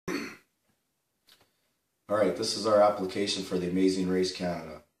Alright, this is our application for the Amazing Race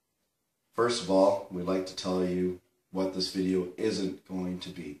Canada. First of all, we'd like to tell you what this video isn't going to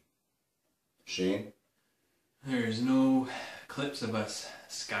be. Shane? There's no clips of us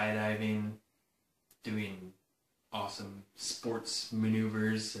skydiving, doing awesome sports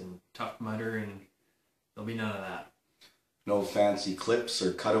maneuvers and Tough Mudder, and there'll be none of that. No fancy clips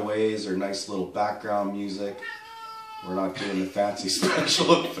or cutaways or nice little background music. We're not doing the fancy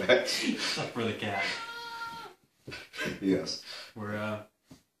special effects. Except for the cat. Yes. We're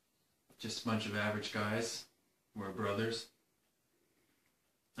just a bunch of average guys. We're brothers.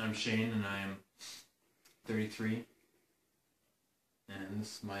 I'm Shane and I am 33. And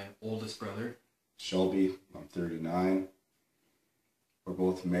this is my oldest brother. Shelby, I'm 39. We're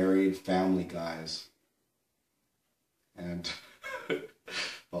both married, family guys. And,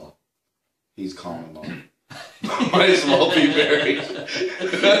 well, he's common law. Might as well be married.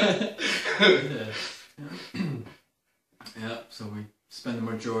 Yeah, so we spend the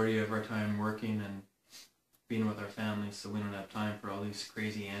majority of our time working and being with our families, so we don't have time for all these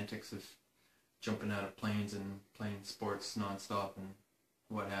crazy antics of jumping out of planes and playing sports nonstop and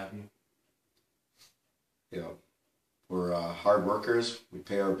what have you. Yeah. We're hard workers. We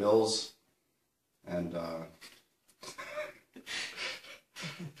pay our bills. And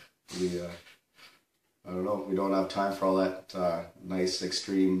I don't know, we don't have time for all that nice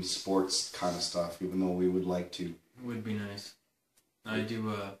extreme sports kind of stuff, even though we would like to. It would be nice. I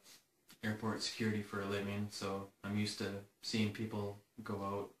do airport security for a living, so I'm used to seeing people go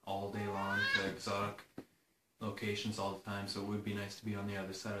out all day long to exotic locations all the time, so it would be nice to be on the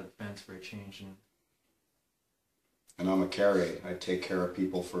other side of the fence for a change. And I'm a carry. I take care of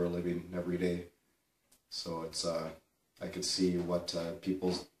people for a living every day. So it's I could see what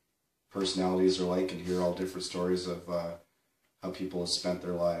people's personalities are like and hear all different stories of how people have spent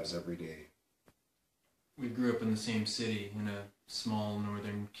their lives every day. We grew up in the same city in a small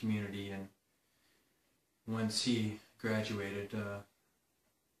northern community, and once he graduated,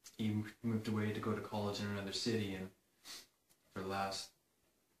 he moved away to go to college in another city, and for the last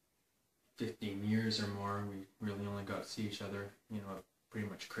 15 years or more, we really only got to see each other, at pretty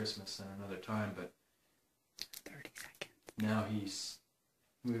much Christmas and another time, but 30 seconds. Now he's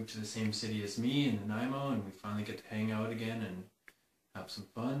moved to the same city as me in Nanaimo, and we finally get to hang out again and have some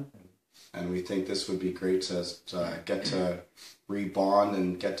fun. And we think this would be great to get to rebond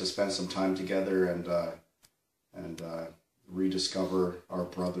and get to spend some time together and rediscover our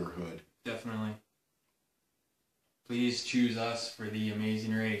brotherhood. Definitely. Please choose us for the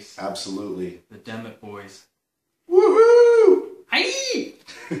Amazing Race. Absolutely. The Demet Boys. Woohoo! Aye!